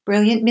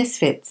Brilliant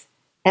Misfits,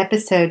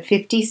 Episode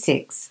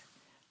 56,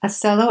 a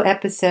solo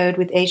episode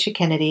with Aisha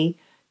Kennedy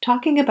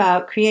talking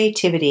about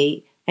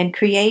creativity and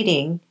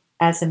creating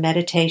as a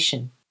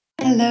meditation.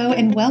 Hello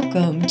and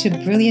welcome to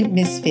Brilliant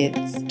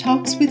Misfits,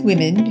 talks with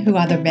women who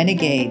are the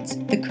renegades,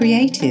 the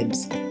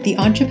creatives, the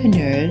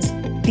entrepreneurs,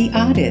 the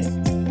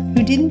artists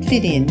who didn't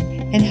fit in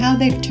and how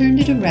they've turned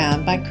it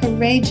around by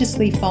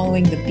courageously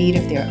following the beat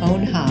of their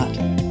own heart.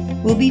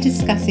 We'll be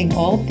discussing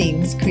all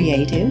things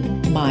creative,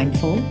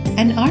 mindful,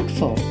 and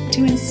artful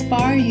to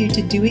inspire you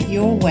to do it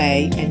your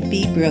way and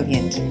be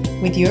brilliant.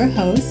 With your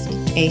host,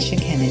 Aisha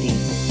Kennedy.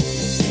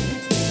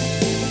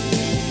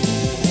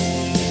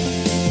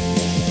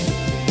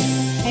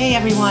 Hey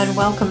everyone,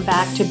 welcome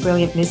back to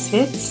Brilliant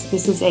Misfits.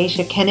 This is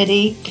Aisha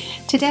Kennedy.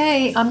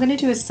 Today I'm going to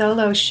do a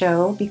solo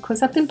show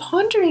because I've been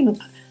pondering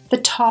the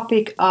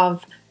topic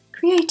of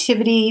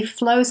creativity,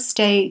 flow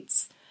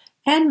states,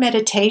 and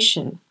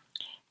meditation.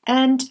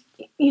 And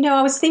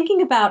I was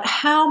thinking about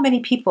how many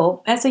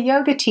people, as a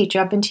yoga teacher,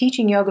 I've been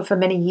teaching yoga for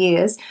many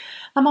years.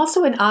 I'm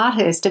also an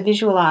artist, a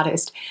visual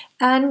artist.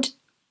 And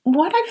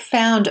what I've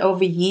found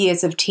over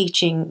years of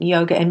teaching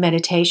yoga and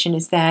meditation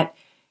is that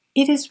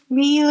it is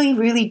really,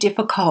 really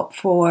difficult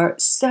for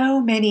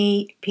so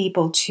many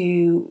people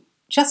to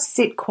just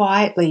sit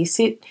quietly,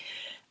 sit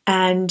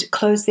and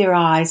close their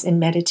eyes and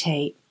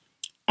meditate.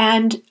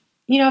 And,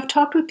 I've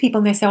talked with people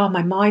and they say, oh,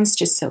 my mind's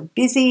just so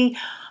busy.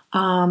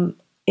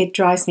 It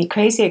drives me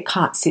crazy. I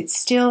can't sit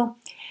still.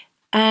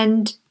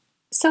 And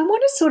so I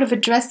want to sort of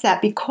address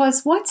that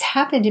because what's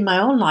happened in my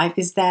own life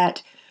is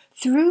that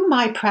through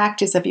my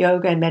practice of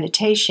yoga and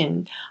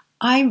meditation,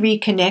 I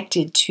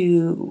reconnected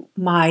to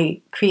my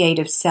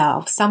creative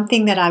self,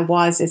 something that I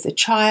was as a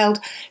child,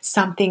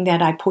 something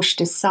that I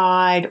pushed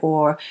aside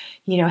or,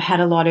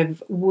 had a lot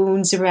of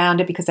wounds around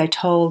it because I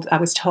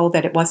was told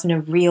that it wasn't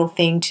a real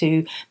thing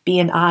to be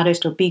an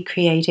artist or be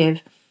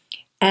creative.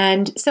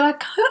 And so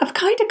I've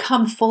kind of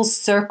come full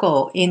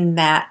circle in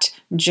that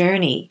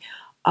journey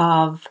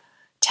of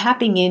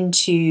tapping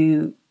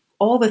into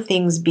all the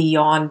things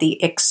beyond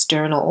the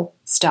external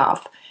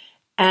stuff.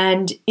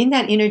 And in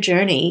that inner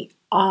journey,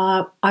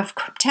 I've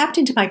tapped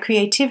into my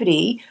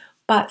creativity,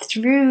 but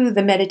through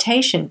the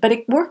meditation. But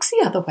it works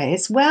the other way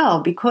as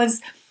well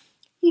because,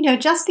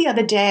 just the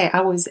other day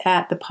I was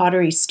at the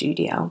pottery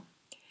studio.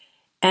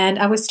 And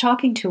I was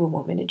talking to a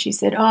woman and she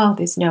said, oh,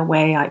 there's no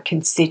way I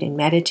can sit and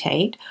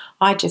meditate.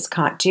 I just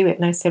can't do it.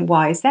 And I said,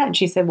 why is that? And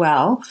she said,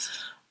 well,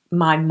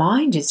 my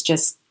mind is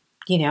just,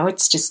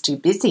 it's just too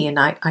busy and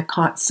I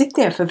can't sit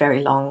there for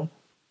very long.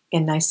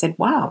 And I said,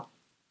 wow.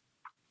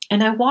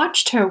 And I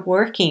watched her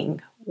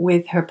working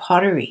with her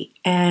pottery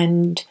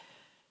and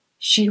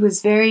she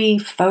was very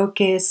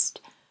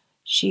focused.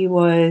 She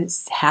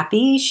was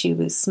happy. She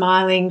was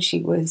smiling.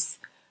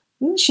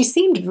 She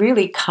seemed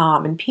really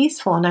calm and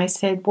peaceful. And I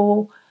said,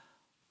 well,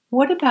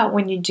 what about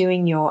when you're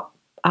doing your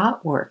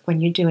artwork, when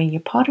you're doing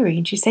your pottery?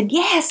 And she said,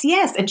 yes.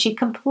 And she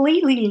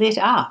completely lit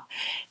up.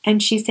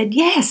 And she said,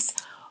 yes,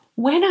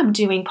 when I'm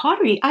doing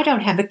pottery, I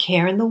don't have a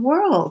care in the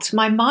world.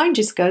 My mind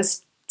just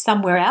goes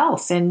somewhere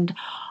else. And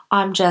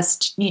I'm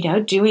just,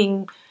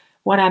 doing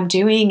what I'm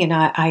doing. And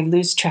I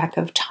lose track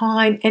of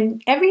time.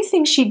 And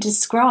everything she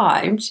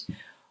described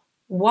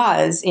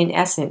was, in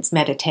essence,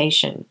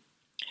 meditation.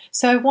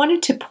 So I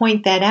wanted to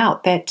point that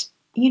out, that,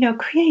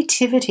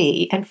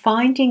 creativity and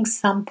finding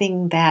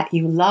something that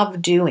you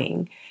love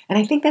doing, and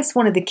I think that's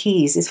one of the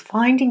keys, is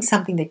finding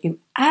something that you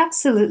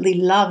absolutely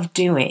love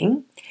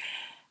doing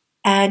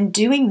and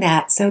doing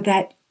that so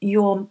that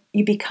you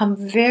become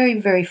very,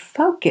 very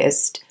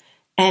focused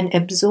and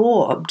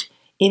absorbed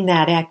in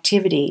that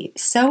activity,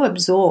 so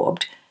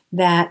absorbed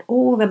that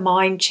all the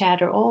mind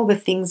chatter, all the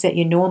things that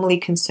you're normally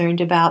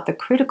concerned about, the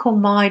critical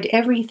mind,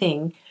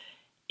 everything,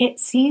 it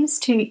seems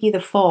to either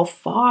fall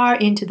far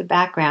into the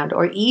background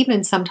or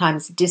even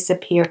sometimes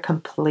disappear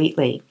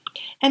completely.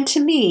 And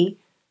to me,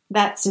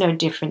 that's no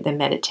different than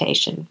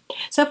meditation.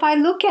 So if I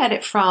look at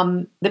it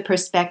from the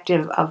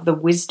perspective of the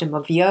wisdom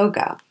of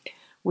yoga,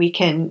 we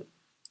can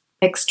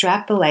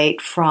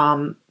extrapolate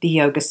from the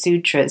Yoga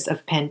Sutras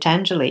of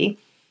Patanjali.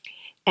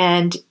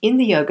 And in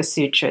the Yoga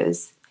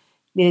Sutras,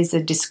 there's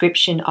a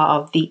description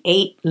of the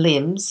 8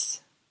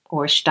 limbs,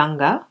 or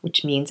Ashtanga,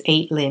 which means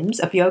 8 limbs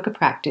of yoga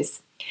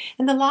practice.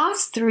 And the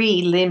last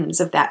 3 limbs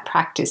of that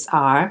practice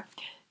are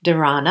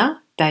dharana,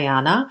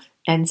 dhyana,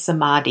 and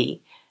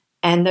samadhi.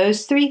 And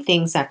those 3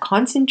 things are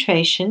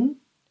concentration,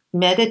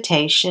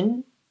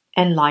 meditation,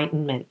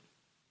 enlightenment.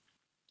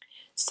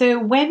 So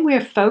when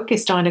we're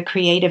focused on a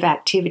creative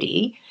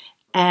activity,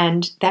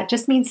 and that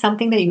just means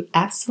something that you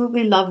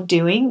absolutely love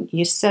doing,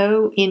 you're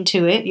so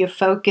into it, you're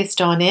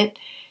focused on it,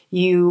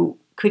 you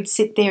could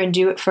sit there and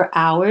do it for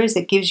hours.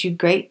 It gives you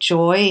great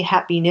joy,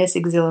 happiness,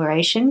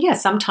 exhilaration. Yeah,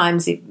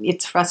 sometimes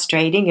it's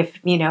frustrating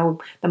if,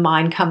 the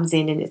mind comes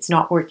in and it's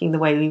not working the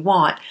way we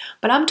want.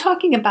 But I'm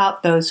talking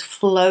about those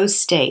flow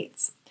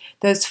states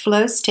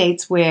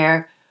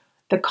where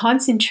the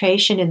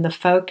concentration and the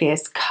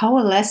focus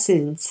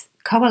coalesces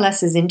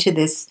into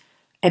this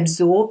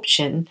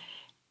absorption,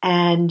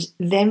 And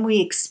then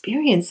we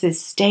experience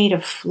this state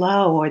of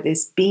flow or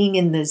this being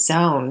in the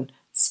zone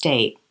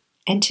state.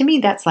 And to me,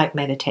 that's like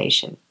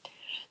meditation.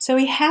 So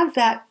we have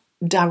that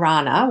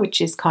dharana,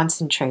 which is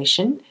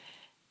concentration,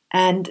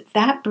 and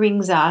that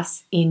brings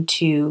us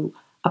into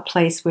a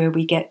place where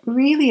we get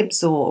really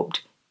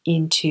absorbed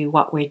into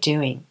what we're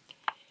doing.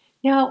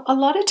 Now, a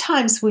lot of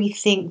times we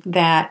think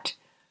that,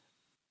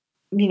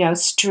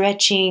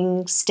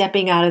 stretching,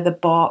 stepping out of the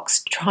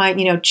box, trying,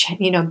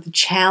 the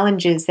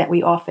challenges that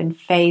we often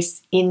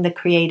face in the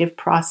creative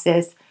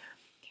process,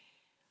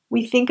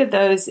 we think of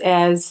those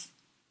as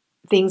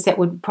things that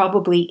would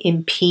probably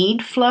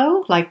impede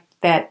flow, like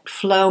that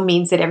flow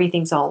means that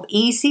everything's all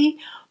easy.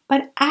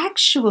 But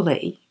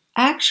actually,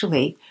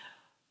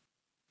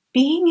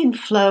 being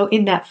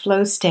in that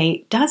flow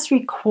state does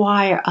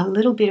require a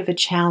little bit of a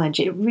challenge.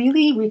 It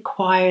really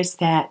requires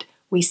that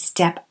we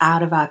step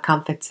out of our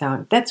comfort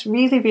zone. That's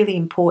really, really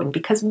important,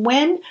 because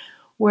when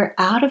we're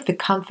out of the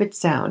comfort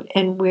zone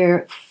and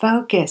we're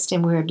focused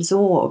and we're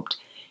absorbed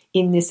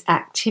in this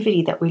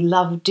activity that we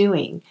love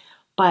doing,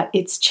 but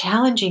it's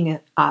challenging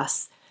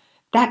us,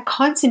 that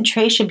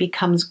concentration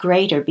becomes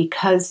greater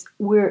because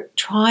we're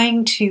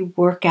trying to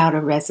work out a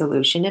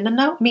resolution. And I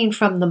don't mean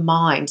from the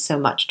mind so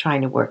much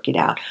trying to work it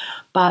out,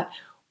 but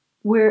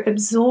we're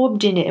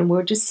absorbed in it and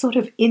we're just sort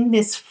of in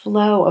this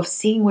flow of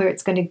seeing where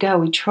it's going to go.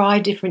 We try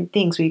different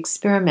things, we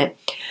experiment.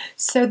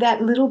 So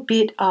that little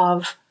bit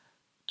of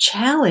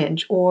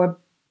challenge or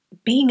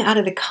being out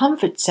of the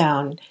comfort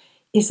zone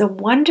is a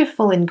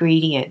wonderful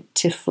ingredient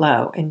to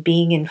flow and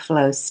being in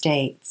flow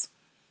states.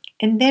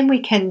 And then we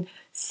can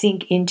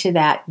sink into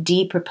that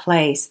deeper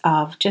place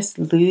of just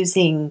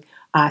losing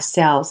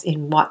ourselves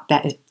in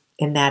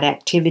that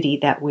activity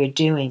that we're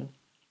doing.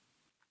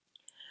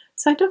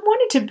 So I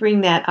wanted to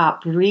bring that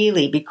up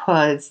really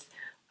because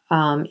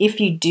if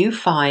you do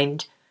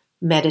find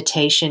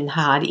meditation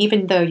hard,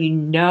 even though you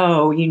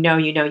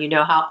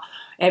know how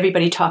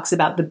everybody talks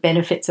about the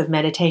benefits of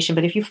meditation,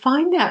 but if you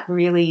find that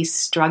really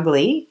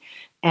struggly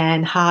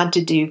and hard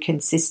to do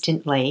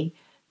consistently,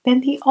 then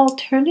the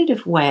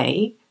alternative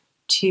way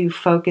to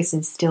focus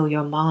and still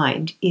your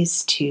mind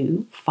is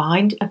to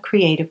find a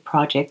creative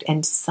project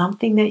and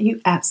something that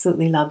you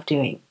absolutely love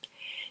doing.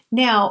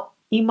 Now,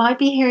 you might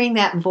be hearing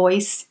that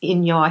voice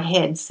in your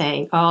head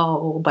saying,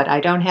 "Oh, but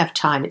I don't have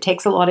time. It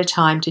takes a lot of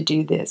time to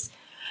do this."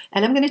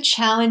 And I'm going to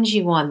challenge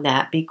you on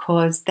that,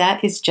 because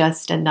that is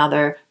just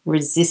another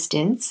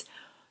resistance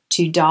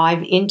to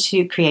dive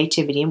into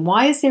creativity. And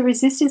why is there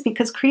resistance?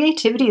 Because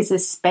creativity is a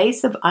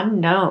space of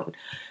unknown.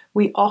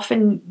 We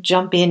often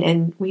jump in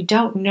and we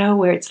don't know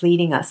where it's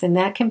leading us, and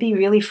that can be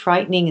really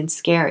frightening and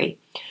scary.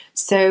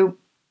 So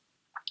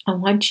I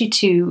want you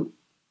to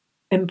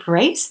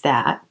embrace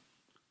that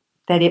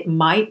it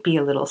might be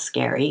a little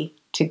scary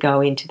to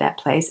go into that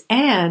place,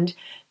 and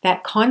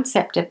that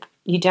concept of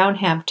you don't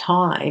have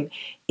time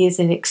is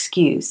an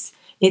excuse.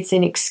 It's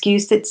an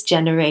excuse that's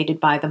generated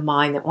by the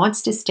mind that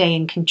wants to stay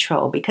in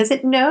control, because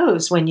it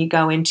knows when you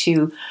go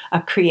into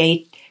a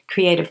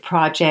creative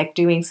project,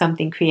 doing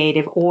something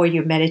creative, or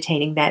you're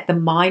meditating, that the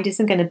mind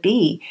isn't going to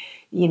be,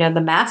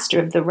 the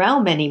master of the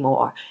realm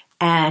anymore.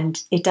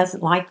 And it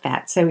doesn't like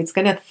that. So it's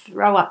going to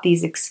throw up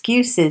these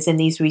excuses and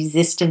these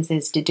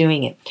resistances to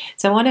doing it.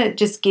 So I want to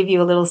just give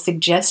you a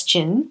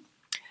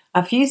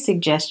few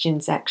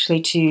suggestions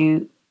actually,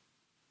 to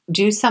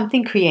do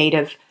something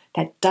creative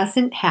that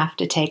doesn't have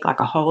to take like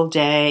a whole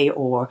day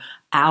or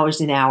hours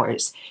and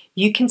hours.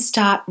 You can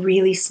start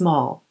really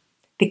small.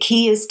 The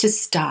key is to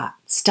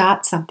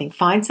start something.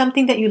 Find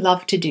something that you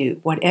love to do,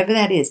 whatever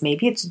that is.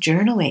 Maybe it's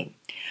journaling.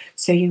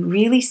 So you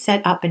really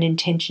set up an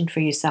intention for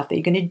yourself that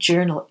you're going to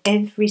journal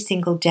every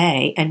single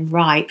day and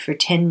write for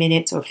 10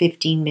 minutes or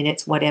 15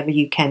 minutes, whatever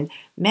you can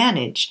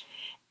manage.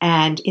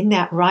 And in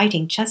that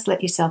writing, just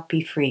let yourself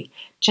be free.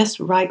 Just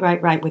write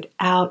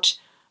without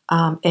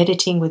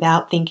editing,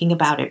 without thinking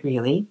about it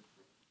really.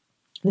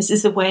 This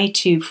is a way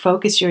to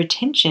focus your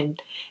attention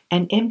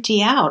and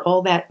empty out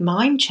all that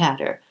mind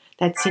chatter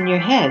that's in your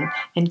head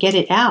and get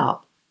it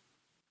out.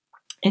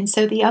 And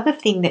so the other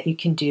thing that you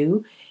can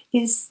do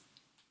is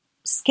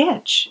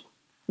sketch.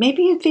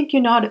 Maybe you think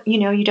you're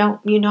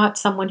not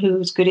someone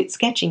who's good at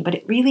sketching, but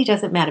it really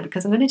doesn't matter,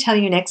 because I'm going to tell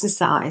you an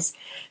exercise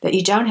that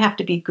you don't have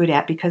to be good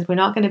at, because we're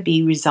not going to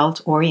be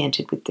result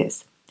oriented with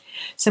this.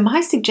 So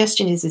my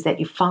suggestion is that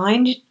you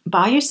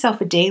buy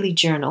yourself a daily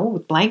journal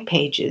with blank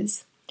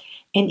pages,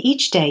 and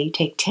each day you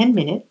take 10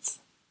 minutes,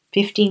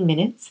 15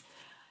 minutes,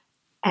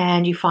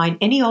 and you find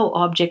any old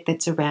object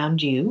that's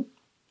around you,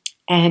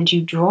 and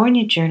you draw in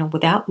your journal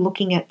without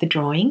looking at the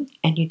drawing,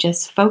 and you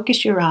just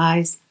focus your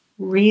eyes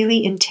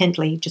really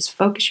intently, just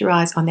focus your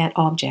eyes on that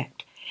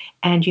object,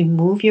 and you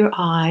move your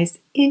eyes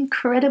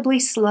incredibly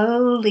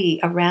slowly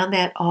around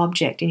that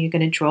object, and you're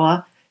going to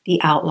draw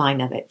the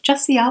outline of it,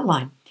 just the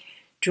outline.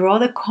 Draw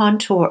the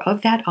contour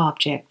of that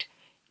object,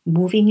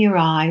 moving your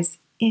eyes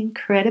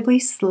incredibly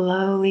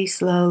slowly,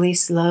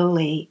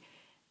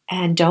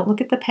 and don't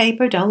look at the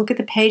paper, don't look at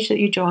the page that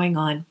you're drawing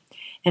on.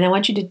 And I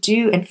want you to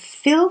do and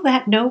fill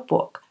that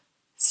notebook.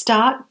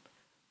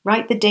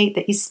 Write the date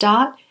that you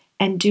start,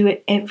 and do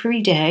it every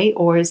day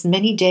or as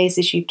many days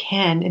as you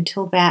can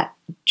until that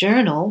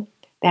journal,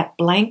 that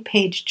blank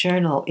page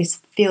journal,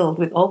 is filled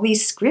with all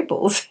these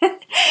scribbles.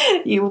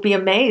 You will be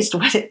amazed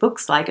what it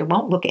looks like. It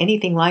won't look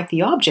anything like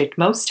the object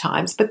most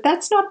times, but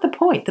that's not the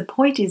point. The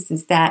point is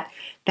that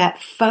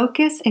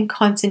focus and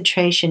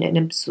concentration and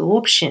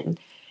absorption.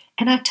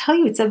 And I tell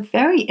you, it's a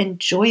very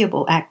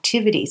enjoyable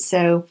activity.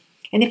 So,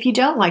 and if you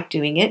don't like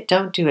doing it,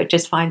 don't do it.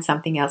 Just find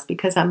something else,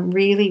 because I'm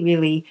really,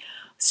 really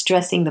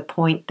stressing the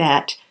point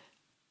that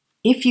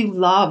if you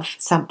love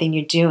something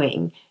you're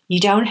doing, you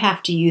don't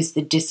have to use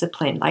the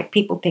discipline. Like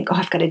people think, oh,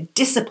 I've got to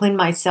discipline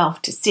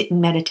myself to sit and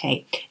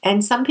meditate.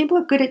 And some people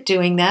are good at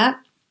doing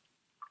that,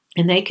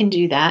 and they can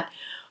do that.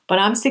 But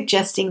I'm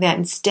suggesting that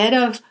instead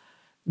of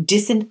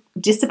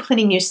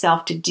disciplining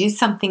yourself to do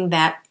something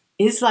that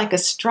is like a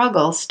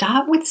struggle,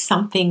 start with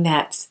something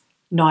that's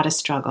not a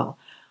struggle.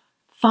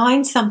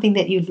 Find something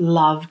that you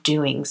love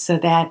doing so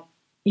that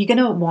you're going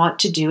to want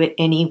to do it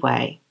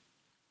anyway.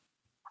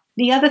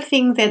 The other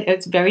thing that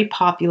is very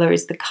popular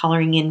is the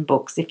coloring in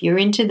books. If you're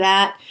into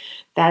that,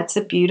 that's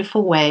a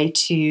beautiful way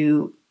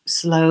to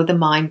slow the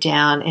mind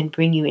down and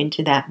bring you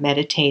into that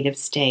meditative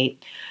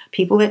state.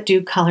 People that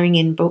do coloring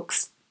in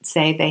books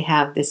say they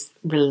have this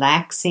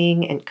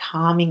relaxing and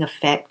calming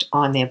effect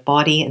on their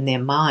body and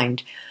their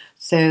mind.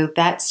 So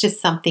that's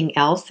just something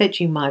else that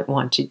you might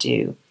want to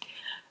do.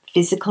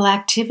 Physical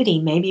activity.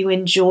 Maybe you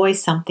enjoy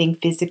something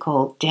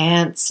physical,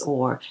 dance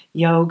or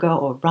yoga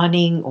or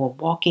running or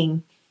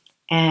walking.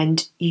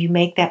 And you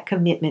make that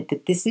commitment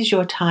that this is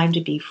your time to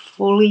be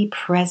fully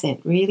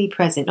present, really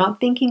present, not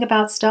thinking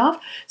about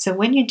stuff. So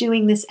when you're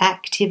doing this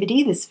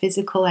activity, this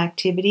physical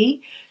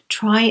activity,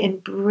 try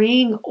and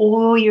bring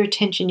all your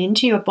attention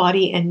into your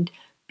body and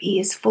be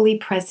as fully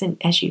present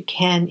as you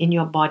can in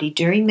your body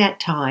during that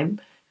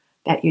time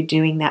that you're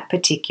doing that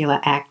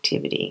particular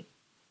activity.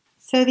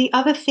 So the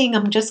other thing,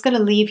 I'm just going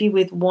to leave you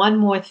with one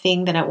more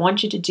thing that I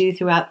want you to do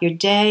throughout your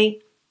day.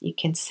 You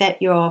can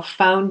set your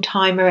phone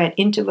timer at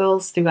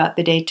intervals throughout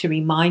the day to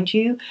remind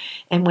you.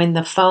 And when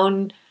the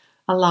phone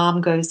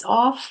alarm goes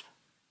off,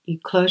 you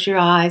close your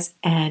eyes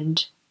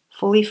and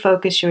fully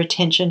focus your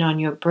attention on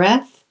your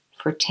breath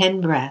for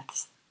 10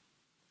 breaths.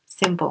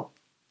 Simple.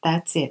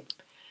 That's it.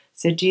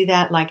 So do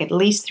that like at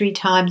least 3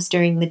 times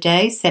during the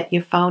day. Set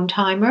your phone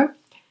timer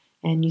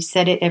and you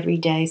set it every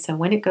day. So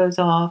when it goes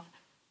off,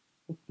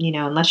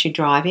 unless you're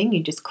driving,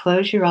 you just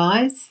close your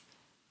eyes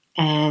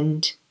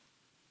and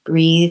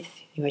breathe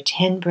your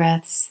 10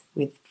 breaths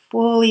with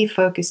fully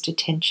focused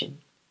attention,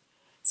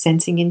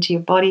 sensing into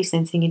your body,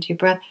 sensing into your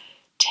breath.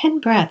 10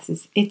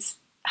 breaths, it's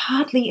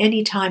hardly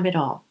any time at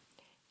all.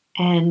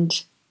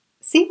 And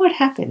see what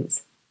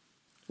happens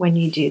when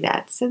you do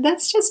that. So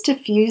that's just a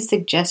few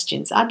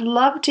suggestions. I'd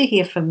love to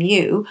hear from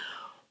you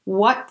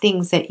what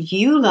things that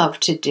you love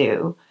to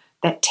do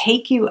that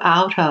take you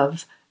out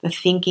of the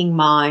thinking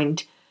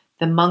mind,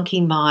 the monkey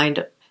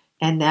mind,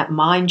 and that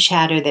mind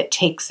chatter that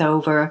takes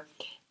over.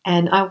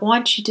 And I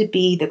want you to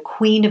be the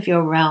queen of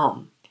your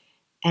realm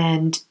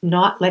and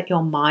not let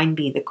your mind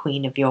be the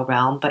queen of your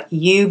realm, but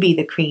you be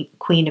the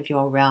queen of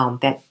your realm,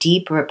 that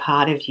deeper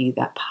part of you,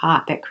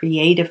 that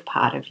creative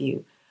part of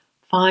you.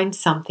 Find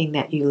something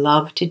that you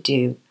love to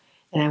do,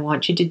 and I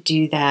want you to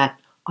do that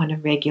on a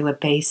regular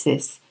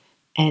basis,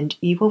 and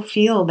you will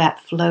feel that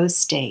flow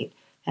state,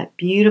 that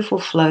beautiful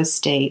flow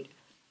state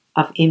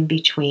of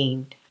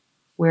in-between,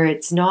 where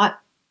it's not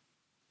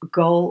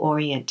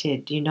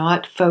goal-oriented. You're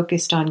not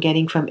focused on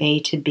getting from A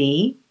to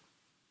B.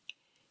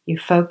 You're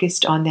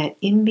focused on that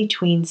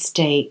in-between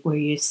state where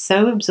you're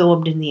so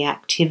absorbed in the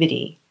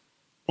activity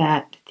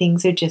that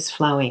things are just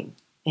flowing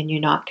and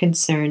you're not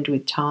concerned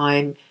with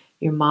time.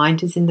 Your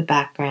mind is in the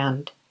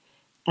background.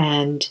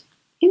 And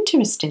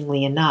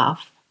interestingly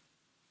enough,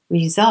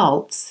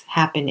 results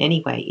happen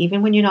anyway,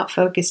 even when you're not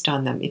focused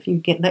on them. If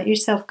you let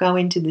yourself go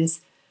into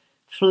this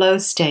flow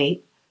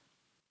state,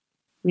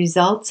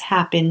 results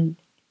happen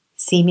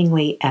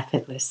seemingly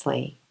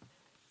effortlessly.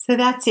 So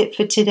that's it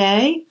for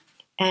today.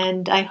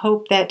 And I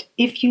hope that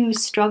if you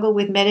struggle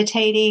with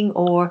meditating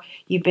or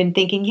you've been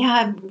thinking, yeah,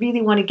 I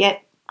really want to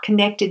get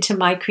connected to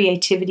my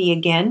creativity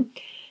again,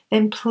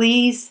 then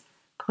please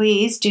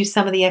do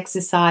some of the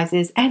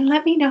exercises and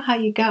let me know how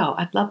you go.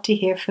 I'd love to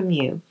hear from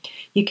you.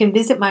 You can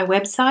visit my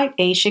website,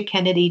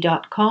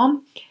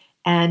 aishakennedy.com,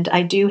 and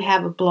I do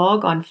have a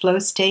blog on flow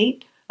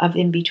state of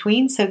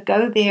in-between. So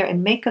go there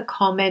and make a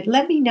comment.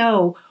 Let me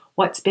know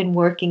what's been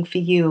working for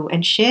you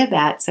and share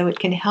that so it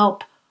can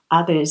help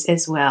others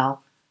as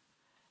well.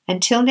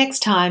 Until next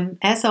time,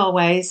 as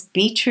always,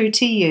 be true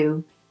to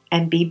you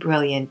and be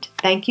brilliant.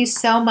 Thank you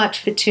so much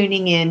for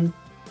tuning in.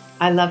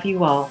 I love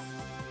you all.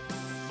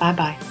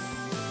 Bye-bye.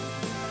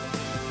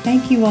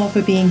 Thank you all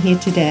for being here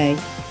today.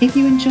 If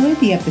you enjoyed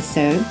the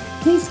episode,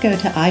 please go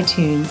to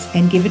iTunes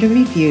and give it a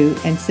review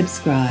and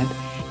subscribe.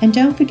 And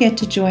don't forget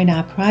to join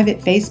our private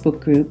Facebook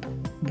group,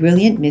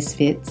 Brilliant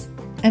Misfits.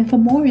 And for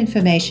more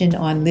information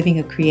on living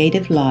a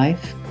creative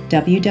life,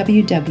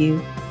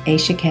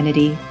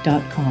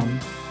 www.aishakennedy.com.